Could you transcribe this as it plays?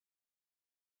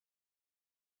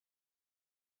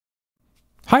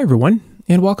Hi everyone,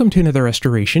 and welcome to another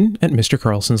restoration at Mr.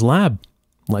 Carlson's lab.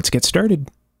 Let's get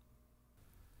started.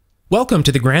 Welcome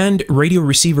to the Grand Radio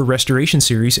Receiver Restoration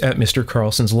Series at Mr.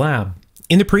 Carlson's lab.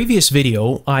 In the previous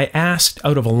video, I asked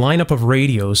out of a lineup of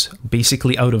radios,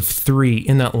 basically out of 3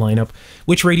 in that lineup,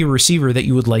 which radio receiver that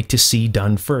you would like to see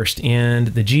done first. And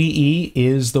the GE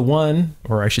is the one,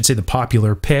 or I should say the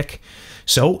popular pick,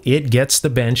 so it gets the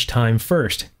bench time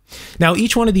first. Now,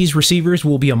 each one of these receivers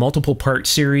will be a multiple part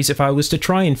series. If I was to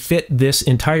try and fit this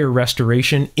entire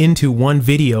restoration into one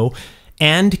video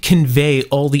and convey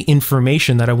all the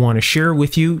information that I want to share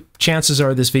with you, chances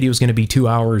are this video is going to be 2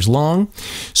 hours long.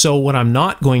 So what I'm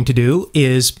not going to do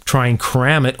is try and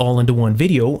cram it all into one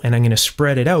video, and I'm going to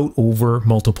spread it out over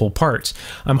multiple parts.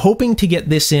 I'm hoping to get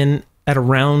this in at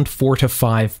around 4 to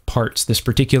 5 parts, this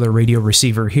particular radio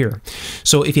receiver here.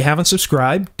 So if you haven't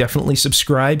subscribed, definitely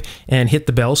subscribe and hit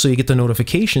the bell so you get the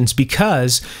notifications,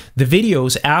 because the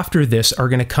videos after this are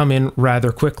going to come in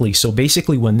rather quickly. So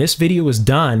basically when this video is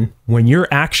done, when you're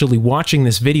actually watching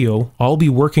this video, I'll be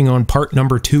working on part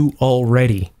number 2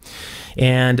 already.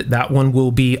 And that one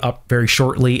will be up very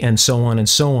shortly, and so on and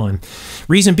so on.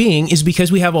 Reason being is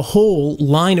because we have a whole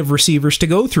line of receivers to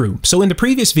go through. So in the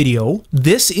previous video,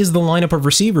 this is the lineup of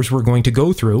receivers we're going to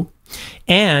go through,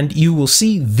 and you will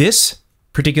see this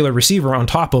particular receiver on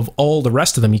top of all the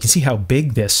rest of them. You can see how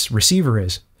big this receiver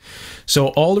is. So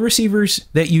all the receivers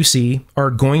that you see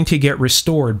are going to get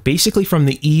restored basically from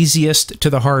the easiest to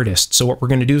the hardest. So what we're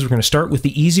going to do is we're going to start with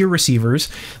the easier receivers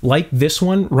like this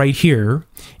one right here,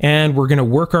 and we're going to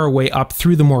work our way up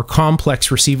through the more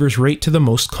complex receivers right to the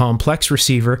most complex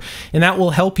receiver, and that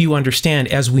will help you understand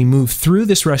as we move through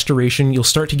this restoration. You'll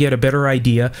start to get a better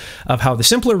idea of how the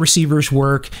simpler receivers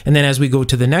work, and then as we go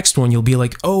to the next one, you'll be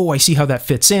like, oh, I see how that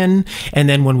fits in. And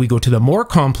then when we go to the more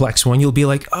complex one, you'll be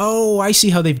like, oh, I see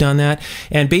how they've done that.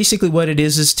 And basically what it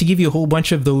is to give you a whole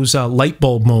bunch of those light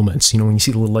bulb moments. You know, when you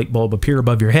see the little light bulb appear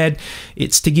above your head,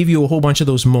 it's to give you a whole bunch of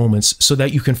those moments so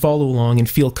that you can follow along and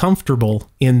feel comfortable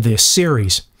in this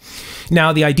series.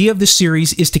 Now, the idea of this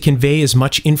series is to convey as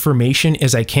much information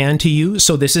as I can to you.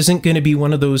 So this isn't going to be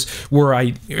one of those where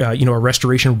a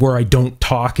restoration where I don't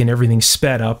talk and everything's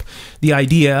sped up. The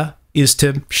idea is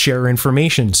to share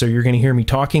information. So you're going to hear me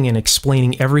talking and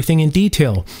explaining everything in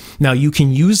detail. Now, you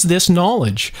can use this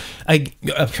knowledge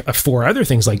for other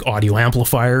things like audio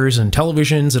amplifiers and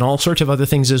televisions and all sorts of other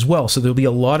things as well. So there'll be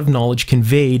a lot of knowledge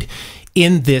conveyed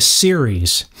in this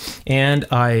series. And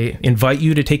I invite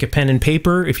you to take a pen and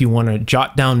paper if you want to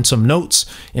jot down some notes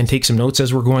and take some notes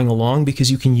as we're going along,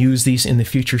 because you can use these in the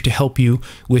future to help you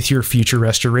with your future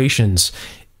restorations.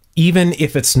 Even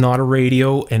if it's not a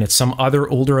radio and it's some other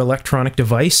older electronic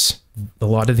device, a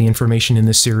lot of the information in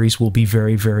this series will be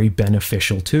very, very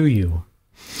beneficial to you.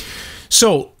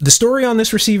 So the story on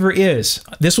this receiver is,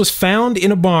 this was found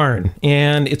in a barn,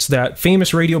 and it's that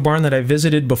famous radio barn that I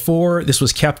visited before. This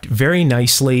was kept very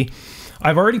nicely.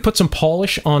 I've already put some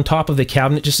polish on top of the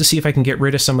cabinet just to see if I can get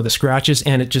rid of some of the scratches,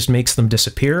 and it just makes them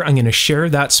disappear. I'm going to share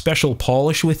that special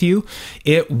polish with you.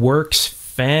 It works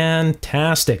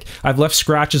fantastic. I've left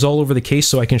scratches all over the case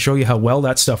so I can show you how well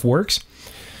that stuff works.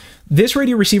 This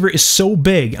radio receiver is so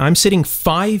big, I'm sitting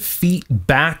 5 feet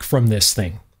back from this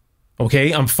thing.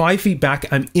 Okay, I'm 5 feet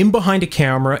back. I'm in behind a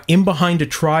camera, in behind a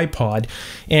tripod,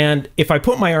 and if I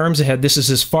put my arms ahead, this is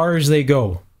as far as they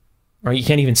go. Right, you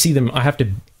can't even see them.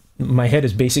 My head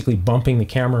is basically bumping the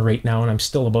camera right now, and I'm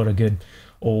still about a good,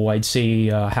 I'd say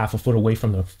half a foot away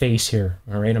from the face here.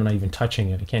 All right, I'm not even touching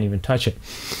it. I can't even touch it.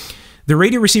 The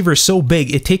radio receiver is so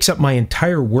big, it takes up my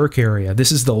entire work area.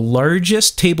 This is the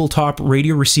largest tabletop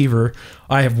radio receiver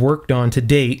I have worked on to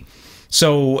date.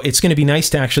 So it's going to be nice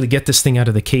to actually get this thing out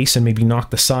of the case and maybe knock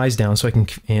the size down so I can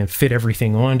fit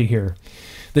everything onto here.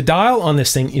 The dial on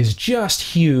this thing is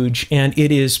just huge, and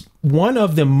it is one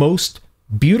of the most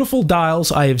beautiful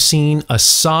dials I have seen,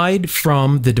 aside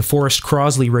from the DeForest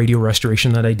Crosley radio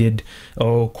restoration that I did,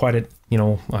 I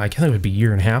guess it would be a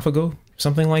year and a half ago,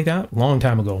 something like that, long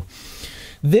time ago.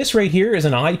 This right here is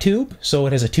an eye tube, so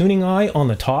it has a tuning eye on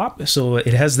the top, so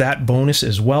it has that bonus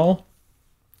as well.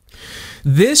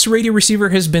 This radio receiver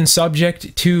has been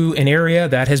subject to an area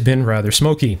that has been rather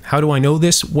smoky. How do I know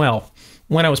this? Well,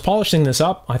 when I was polishing this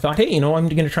up, I thought, hey, I'm going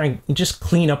to try and just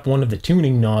clean up one of the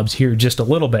tuning knobs here just a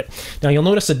little bit. Now, you'll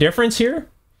notice a difference here.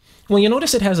 Well, you'll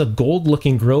notice it has a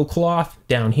gold-looking grill cloth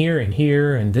down here,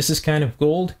 and this is kind of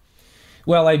gold.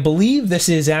 Well, I believe this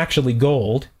is actually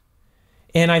gold,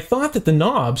 and I thought that the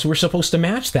knobs were supposed to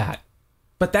match that,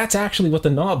 but that's actually what the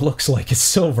knob looks like. It's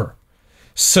silver.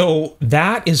 So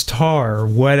that is tar,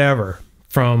 whatever,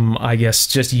 from, I guess,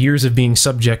 just years of being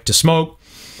subject to smoke.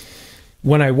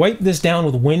 When I wipe this down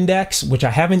with Windex, which I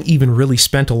haven't even really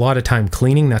spent a lot of time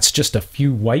cleaning, that's just a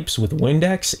few wipes with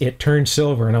Windex, it turned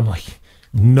silver, and I'm like,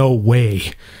 no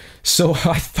way. So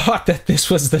I thought that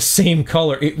this was the same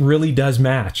color. It really does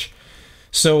match.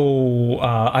 So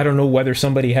I don't know whether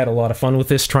somebody had a lot of fun with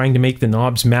this, trying to make the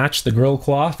knobs match the grill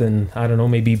cloth, and I don't know,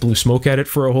 maybe blew smoke at it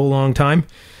for a whole long time.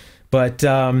 But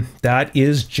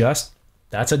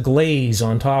that's a glaze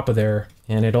on top of there,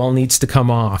 and it all needs to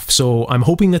come off. So I'm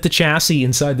hoping that the chassis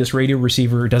inside this radio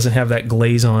receiver doesn't have that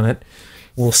glaze on it.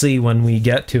 We'll see when we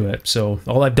get to it. So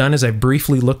all I've done is I've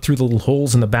briefly looked through the little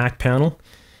holes in the back panel,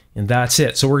 and that's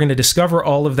it. So we're going to discover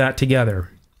all of that together.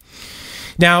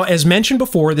 Now, as mentioned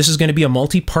before, this is going to be a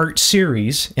multi-part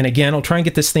series, and again, I'll try and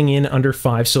get this thing in under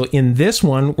 5. So in this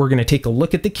one, we're going to take a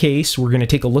look at the case, we're going to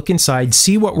take a look inside,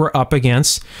 see what we're up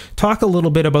against, talk a little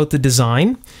bit about the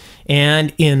design,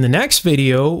 and in the next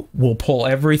video, we'll pull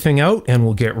everything out and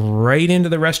we'll get right into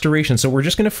the restoration. So we're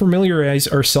just going to familiarize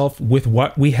ourselves with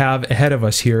what we have ahead of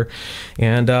us here,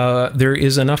 and there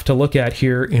is enough to look at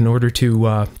here in order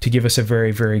to give us a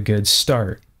very, very good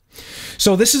start.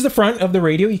 So this is the front of the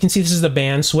radio. You can see this is the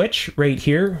band switch right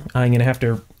here. I'm going to have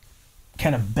to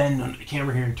kind of bend under the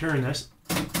camera here and turn this.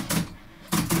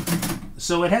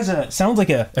 So it has sounds like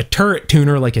a turret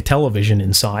tuner, like a television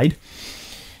inside.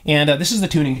 And this is the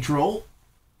tuning control.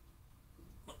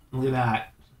 Look at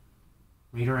that.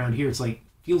 Right around here, it's like,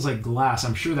 feels like glass.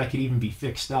 I'm sure that could even be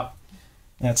fixed up.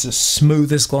 That's as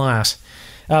smooth as glass.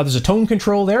 There's a tone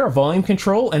control there, a volume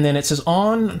control, and then it says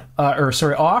off,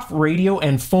 radio,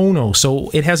 and phono. So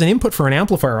it has an input for an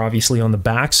amplifier, obviously, on the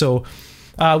back. So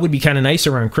it would be kind of nice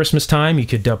around Christmas time. You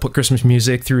could put Christmas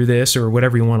music through this or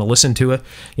whatever you want to listen to it.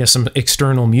 You know, some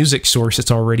external music source.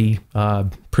 It's already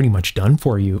pretty much done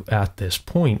for you at this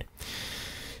point.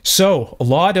 So a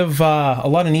lot of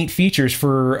neat features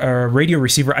for a radio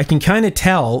receiver. I can kind of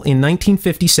tell in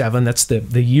 1957, that's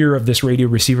the year of this radio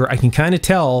receiver, I can kind of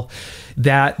tell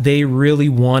that they really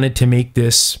wanted to make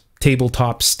this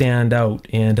tabletop stand out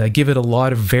and give it a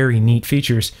lot of very neat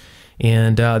features.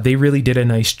 And they really did a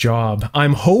nice job.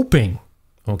 I'm hoping,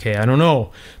 okay, I don't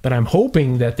know, but I'm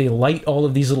hoping that they light all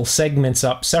of these little segments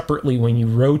up separately when you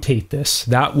rotate this.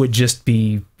 That would just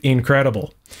be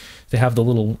incredible. To have the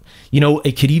little, you know,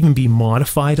 it could even be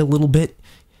modified a little bit.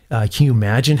 Can you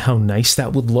imagine how nice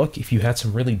that would look if you had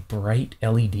some really bright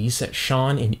LEDs that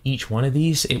shone in each one of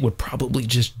these? It would probably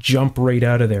just jump right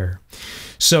out of there.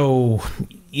 So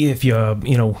if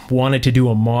you wanted to do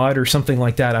a mod or something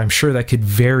like that, I'm sure that could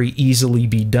very easily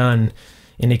be done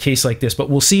in a case like this. But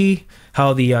we'll see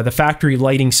how the factory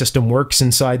lighting system works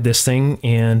inside this thing,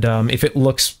 and if it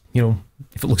looks,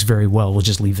 if it looks very well, we'll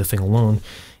just leave the thing alone.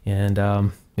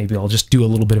 And maybe I'll just do a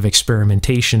little bit of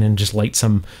experimentation and just light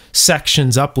some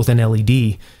sections up with an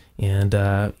LED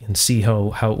and see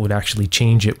how it would actually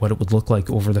change it, what it would look like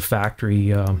over the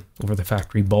factory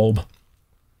bulb.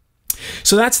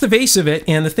 So that's the base of it,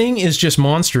 and the thing is just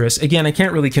monstrous. Again, I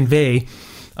can't really convey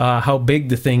how big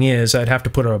the thing is. I'd have to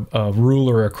put a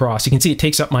ruler across. You can see it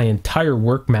takes up my entire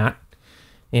work mat,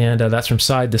 and that's from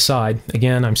side to side.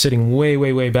 Again, I'm sitting way,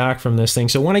 way, way back from this thing.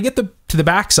 So when I get to the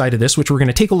back side of this, which we're going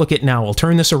to take a look at now, I'll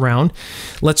turn this around.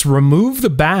 Let's remove the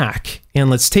back, and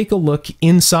let's take a look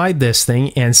inside this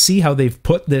thing and see how they've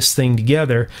put this thing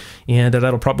together. And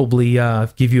that'll probably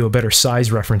give you a better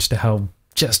size reference to how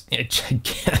just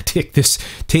gigantic this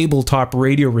tabletop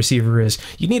radio receiver is.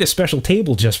 You need a special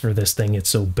table just for this thing. It's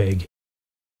so big.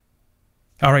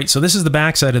 All right, so this is the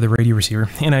back side of the radio receiver,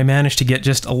 and I managed to get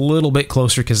just a little bit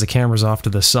closer because the camera's off to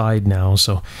the side now,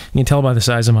 so you can tell by the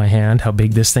size of my hand how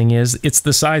big this thing is. It's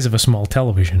the size of a small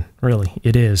television, really,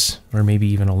 it is, or maybe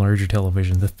even a larger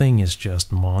television. The thing is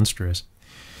just monstrous.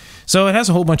 So it has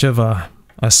a whole bunch of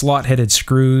slot-headed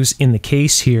screws in the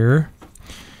case here.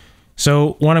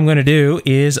 So what I'm going to do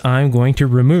is I'm going to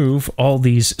remove all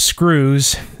these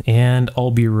screws, and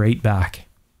I'll be right back.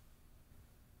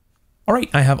 All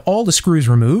right, I have all the screws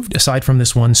removed, aside from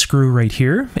this one screw right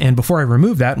here. And before I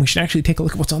remove that, we should actually take a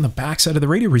look at what's on the back side of the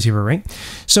radio receiver, right?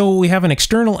 So we have an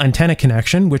external antenna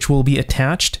connection, which will be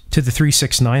attached to the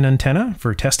 369 antenna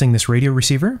for testing this radio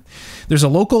receiver. There's a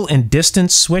local and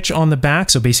distance switch on the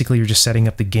back. So basically, you're just setting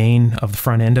up the gain of the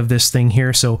front end of this thing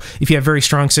here. So if you have very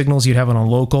strong signals, you'd have it on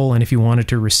local. And if you wanted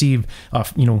to receive,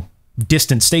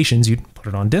 distant stations, you'd put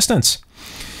it on distance.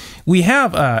 We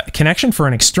have a connection for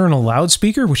an external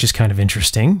loudspeaker, which is kind of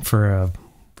interesting for a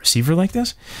receiver like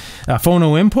this.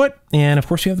 Phono input, and of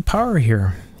course we have the power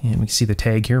here. And we can see the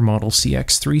tag here, model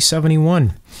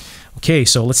CX371. Okay,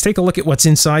 so let's take a look at what's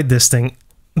inside this thing.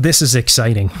 This is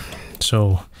exciting.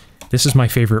 So this is my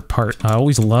favorite part. I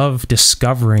always love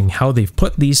discovering how they've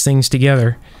put these things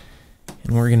together.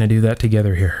 And we're going to do that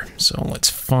together here. So let's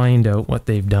find out what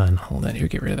they've done. Hold on here,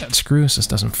 get rid of that screw so this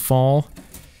doesn't fall.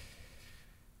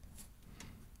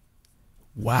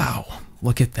 Wow,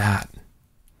 look at that.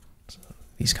 So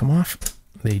these come off.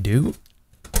 They do.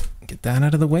 Get that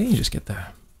out of the way. Just get the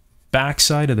back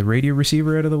side of the radio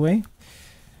receiver out of the way.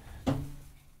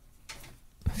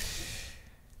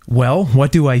 Well,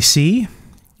 what do I see?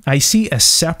 I see a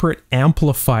separate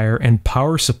amplifier and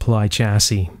power supply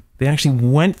chassis. They actually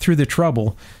went through the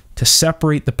trouble to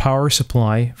separate the power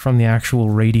supply from the actual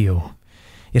radio.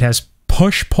 It has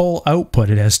push-pull output.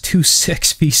 It has two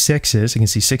 6v6s. You can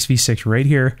see 6v6 right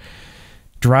here.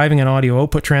 Driving an audio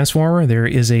output transformer. There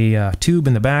is a tube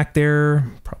in the back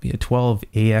there, probably a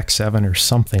 12AX7 or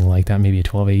something like that, maybe a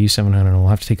 12AU7, I don't know. We'll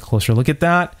have to take a closer look at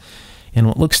that. And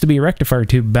what looks to be a rectifier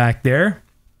tube back there.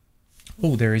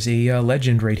 Oh, there is a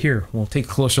legend right here. We'll take a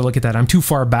closer look at that. I'm too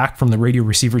far back from the radio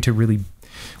receiver to really,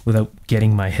 without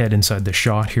getting my head inside the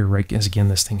shot here, right? Because again,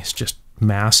 this thing is just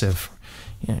massive.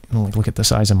 Yeah, look at the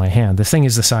size of my hand. This thing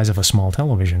is the size of a small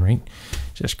television, right?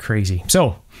 Just crazy.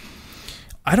 So,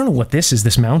 I don't know what this is,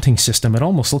 this mounting system. It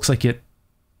almost looks like it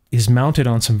is mounted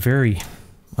on some very,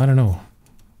 I don't know,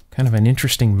 kind of an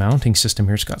interesting mounting system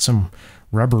here. It's got some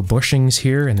rubber bushings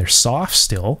here, and they're soft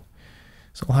still.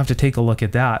 So we'll have to take a look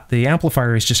at that. The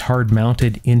amplifier is just hard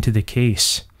mounted into the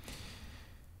case.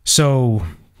 So,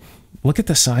 look at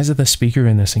the size of the speaker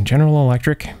in this thing. General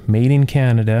Electric, made in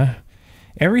Canada.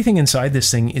 Everything inside this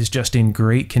thing is just in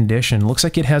great condition. Looks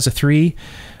like it has a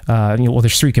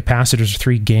there's three capacitors, a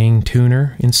 3-gang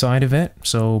tuner inside of it.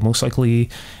 So most likely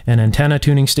an antenna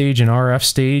tuning stage, an RF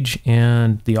stage,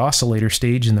 and the oscillator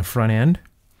stage in the front end.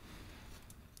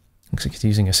 Looks like it's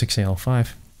using a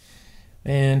 6AL5.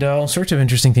 And all sorts of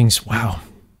interesting things. Wow.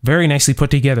 Very nicely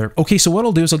put together. Okay, so what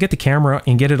I'll do is I'll get the camera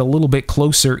and get it a little bit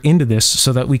closer into this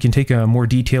so that we can take a more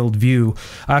detailed view.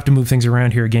 I have to move things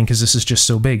around here again because this is just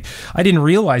so big. I didn't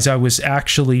realize I was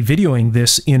actually videoing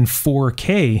this in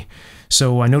 4K.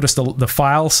 So I noticed the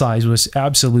file size was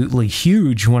absolutely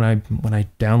huge when I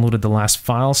downloaded the last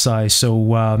file size.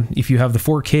 So if you have the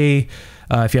 4K,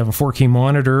 if you have a 4K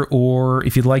monitor, or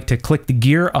if you'd like to click the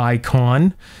gear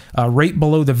icon right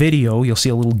below the video, you'll see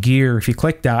a little gear. If you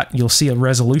click that, you'll see a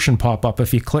resolution pop up.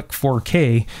 If you click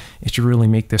 4K, it should really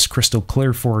make this crystal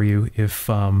clear for you if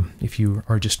you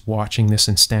are just watching this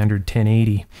in standard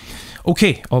 1080.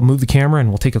 Okay, I'll move the camera and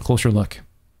we'll take a closer look.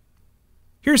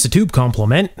 Here's the tube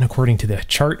complement, according to the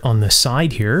chart on the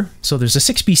side here. So there's a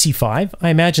 6BC5. I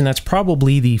imagine that's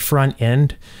probably the front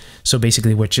end, so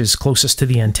basically which is closest to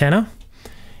the antenna.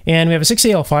 And we have a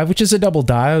 6AL5, which is a double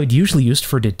diode, usually used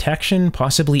for detection,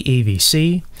 possibly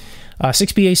AVC.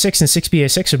 6BA6 and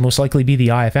 6BA6 would most likely be the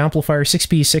IF amplifier.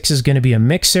 6BA6 is going to be a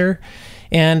mixer.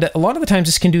 And a lot of the times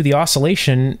this can do the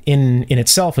oscillation in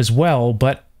itself as well,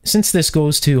 but since this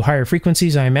goes to higher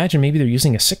frequencies, I imagine maybe they're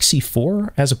using a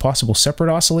 6C4 as a possible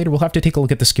separate oscillator. We'll have to take a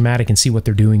look at the schematic and see what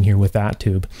they're doing here with that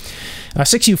tube.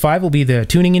 6U5 will be the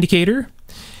tuning indicator.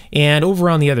 And over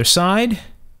on the other side,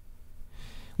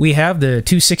 we have the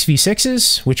two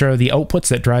 6V6s, which are the outputs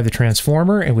that drive the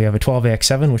transformer. And we have a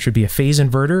 12AX7, which would be a phase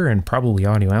inverter and probably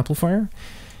audio amplifier.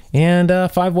 And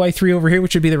 5Y3 over here,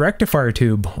 which would be the rectifier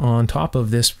tube on top of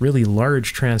this really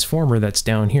large transformer that's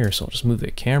down here. So I'll just move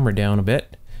the camera down a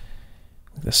bit.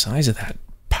 The size of that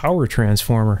power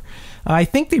transformer. I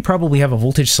think they probably have a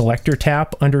voltage selector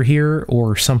tap under here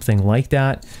or something like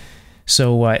that.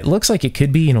 So it looks like it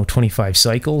could be, 25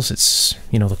 cycles. It's,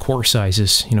 the core size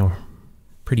is,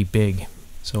 pretty big.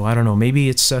 So I don't know, maybe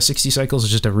it's 60 cycles.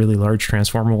 It's just a really large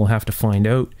transformer. We'll have to find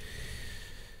out.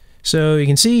 So you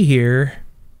can see here,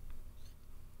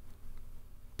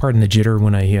 pardon the jitter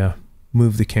when I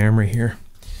move the camera here.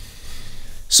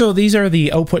 So these are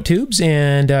the output tubes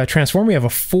and transformer. We have a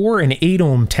 4 and 8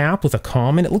 ohm tap with a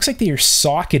common. It looks like they are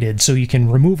socketed so you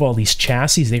can remove all these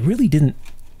chassis. They really didn't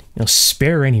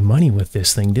spare any money with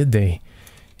this thing, did they?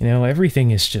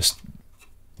 Everything is just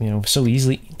so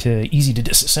easy to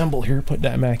disassemble here. Put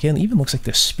that back in. It even looks like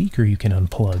the speaker you can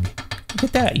unplug. Look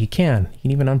at that. You can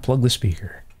even unplug the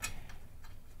speaker.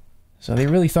 So they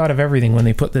really thought of everything when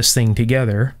they put this thing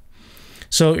together.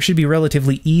 So it should be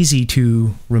relatively easy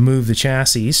to remove the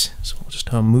chassis. So we'll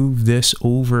just move this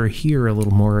over here a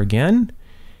little more again.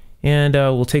 And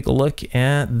we'll take a look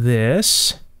at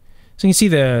this. So you can see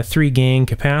the 3-gang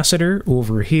capacitor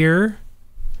over here.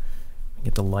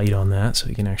 Get the light on that so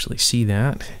you can actually see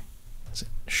that. Is it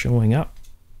showing up?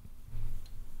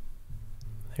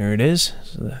 There it is.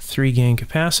 So the 3-gang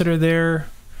capacitor there.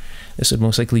 This would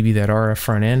most likely be that RF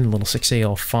front end, little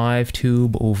 6AL5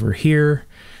 tube over here.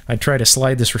 I'd try to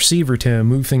slide this receiver to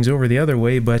move things over the other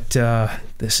way, but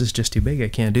this is just too big. I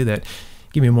can't do that.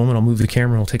 Give me a moment, I'll move the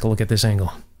camera and we'll take a look at this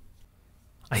angle.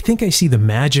 I think I see the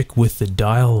magic with the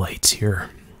dial lights here.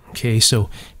 Okay, so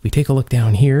if we take a look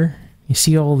down here, you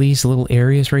see all these little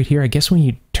areas right here? I guess when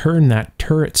you turn that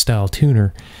turret style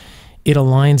tuner, it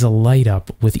aligns a light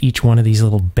up with each one of these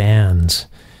little bands.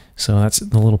 So that's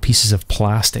the little pieces of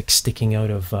plastic sticking out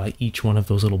of each one of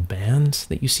those little bands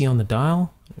that you see on the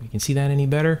dial. You can see that any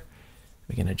better?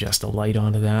 We can adjust a light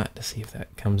onto that to see if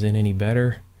that comes in any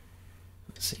better.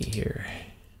 Let's see here.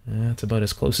 That's about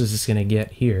as close as it's going to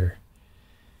get here.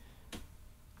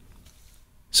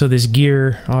 So this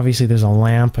gear, obviously there's a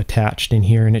lamp attached in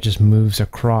here and it just moves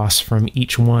across from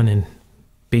each one and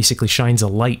basically shines a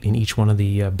light in each one of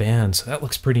the bands. So that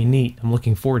looks pretty neat. I'm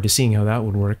looking forward to seeing how that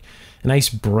would work. A nice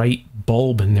bright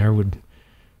bulb in there would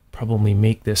probably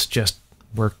make this just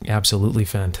work absolutely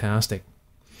fantastic.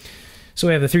 So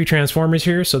we have the 3 transformers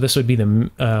here. So this would be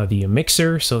the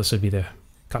mixer. So this would be the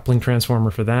coupling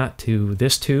transformer for that to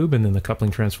this tube, and then the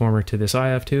coupling transformer to this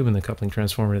IF tube, and the coupling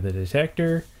transformer to the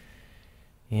detector.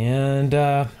 And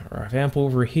our amp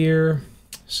over here.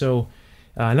 So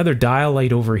another dial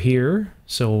light over here.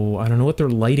 So I don't know what they're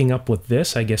lighting up with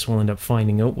this. I guess we'll end up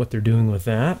finding out what they're doing with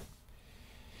that.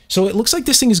 So it looks like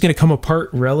this thing is going to come apart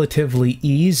relatively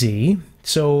easy.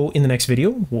 So in the next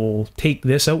video, we'll take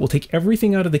this out. We'll take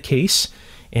everything out of the case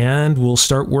and we'll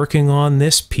start working on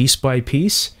this piece by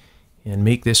piece and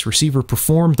make this receiver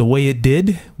perform the way it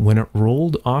did when it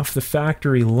rolled off the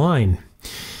factory line.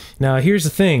 Now here's the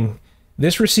thing.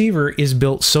 This receiver is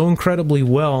built so incredibly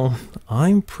well,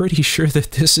 I'm pretty sure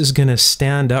that this is going to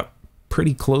stand up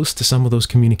pretty close to some of those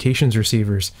communications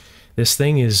receivers. This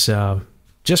thing is,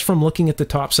 just from looking at the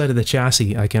top side of the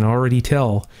chassis, I can already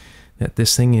tell that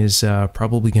this thing is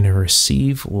probably going to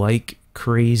receive like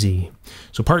crazy.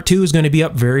 So part 2 is going to be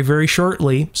up very, very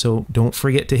shortly, so don't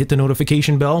forget to hit the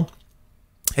notification bell.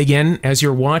 Again, as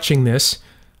you're watching this,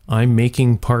 I'm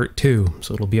making part 2,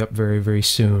 so it'll be up very, very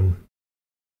soon.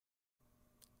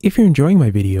 If you're enjoying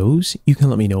my videos, you can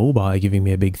let me know by giving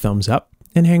me a big thumbs up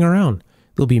and hang around.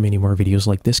 There'll be many more videos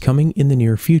like this coming in the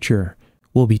near future.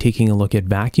 We'll be taking a look at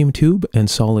vacuum tube and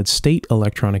solid state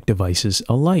electronic devices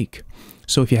alike.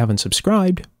 So if you haven't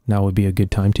subscribed, now would be a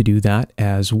good time to do that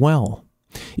as well.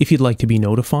 If you'd like to be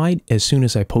notified as soon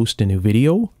as I post a new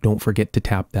video, don't forget to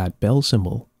tap that bell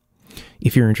symbol.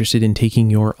 If you're interested in taking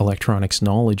your electronics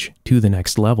knowledge to the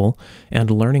next level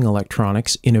and learning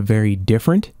electronics in a very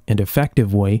different and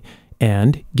effective way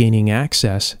and gaining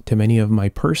access to many of my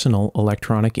personal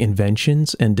electronic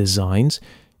inventions and designs,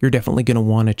 you're definitely going to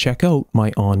want to check out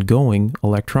my ongoing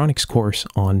electronics course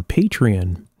on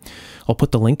Patreon. I'll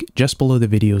put the link just below the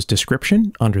video's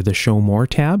description under the Show More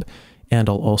tab, and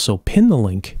I'll also pin the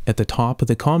link at the top of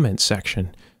the comments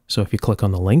section. So if you click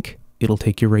on the link, it'll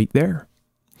take you right there.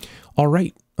 All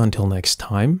right, until next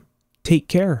time, take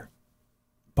care.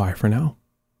 Bye for now.